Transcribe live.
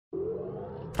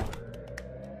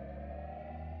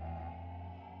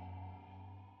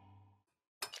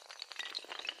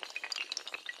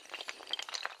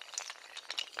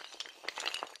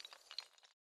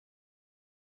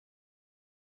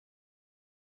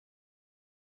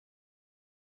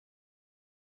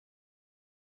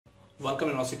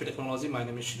Welcome in OCP Technology. My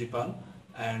name is Shripal,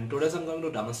 and today I'm going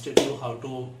to demonstrate you how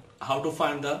to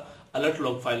find the alert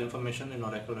log file information in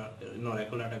Oracle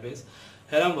database.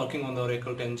 Here I'm working on the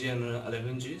Oracle 10G and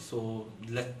 11G. So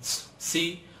let's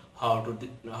see how to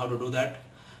do that.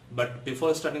 But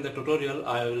before starting the tutorial,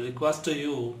 I will request to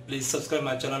you, please subscribe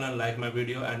my channel and like my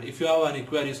video, and if you have any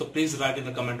query, so please write in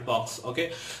the comment box.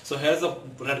 Okay, so here's a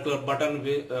red color button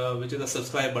which is the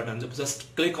subscribe button.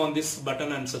 Just click on this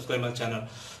button and subscribe my channel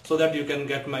so that you can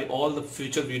get my all the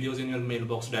future videos in your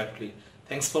mailbox directly.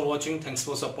 Thanks for watching, thanks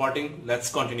for supporting.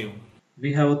 Let's continue.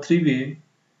 We have a three-way,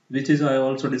 which is I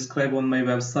also describe on my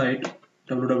website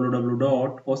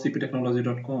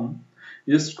www.ocptechnology.com.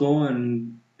 Just go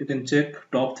and you can check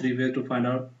top three ways to find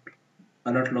out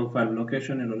alert log file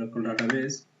location in Oracle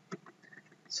database.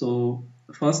 So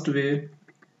first way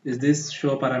is this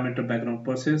show parameter background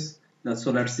process.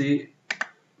 So let's see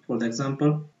for the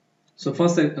example. So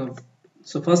first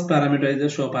parameter is the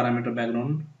show parameter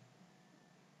background.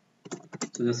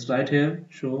 So just write here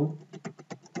show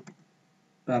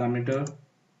parameter.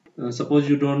 Suppose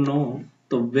you don't know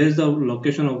so where is the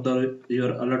location of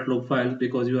your alert log file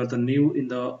because you are the new in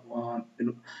the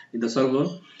server.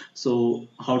 So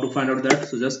how to find out that?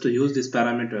 So just to use this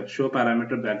parameter show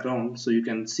parameter background, so you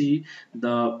can see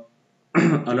the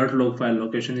alert log file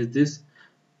location is this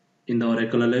in the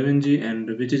Oracle 11G,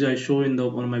 and which is I show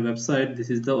on my website. This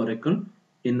is the Oracle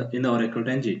in the Oracle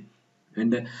 10G,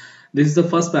 and this is the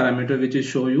first parameter which is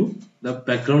show you the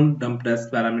background dump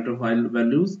test parameter file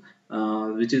values,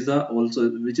 which is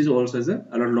also as a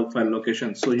alert log file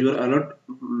location. So your alert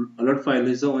file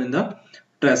is in the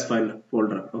trace file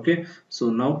folder. Okay, so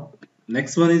now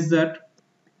next one is this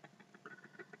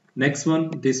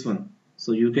one.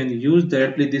 So you can use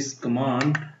directly this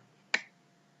command.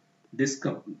 This is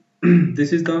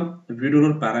the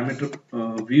video parameter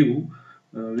view,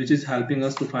 which is helping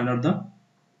us to find out the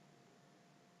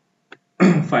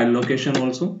file location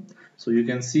also. So you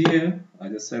can see here I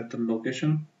just set the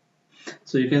location.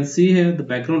 So you can see here the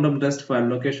background dump test file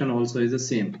location also is the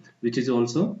same, which is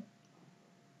also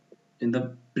in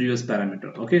the previous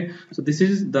parameter. Okay, so this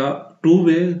is the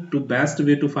best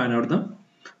way to find out the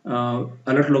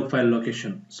alert log file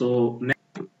location. So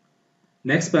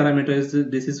next parameter is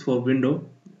this is for window,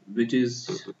 which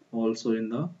is also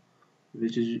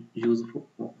used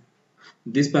for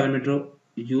this parameter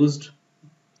used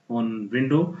on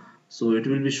window, so it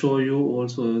will be show you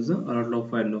also as a alert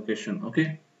log file location.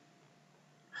 Okay,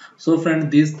 so friend,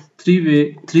 these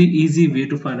three easy way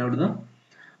to find out the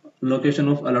location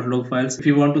of alert log files. If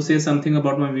you want to say something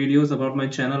about my videos, about my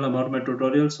channel, about my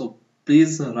tutorials, so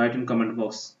please write in comment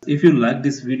box. If you like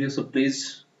this video, so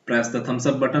please press the thumbs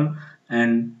up button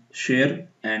and share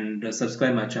and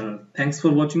subscribe my channel. Thanks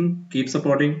for watching, keep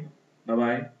supporting. Bye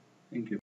bye, thank you.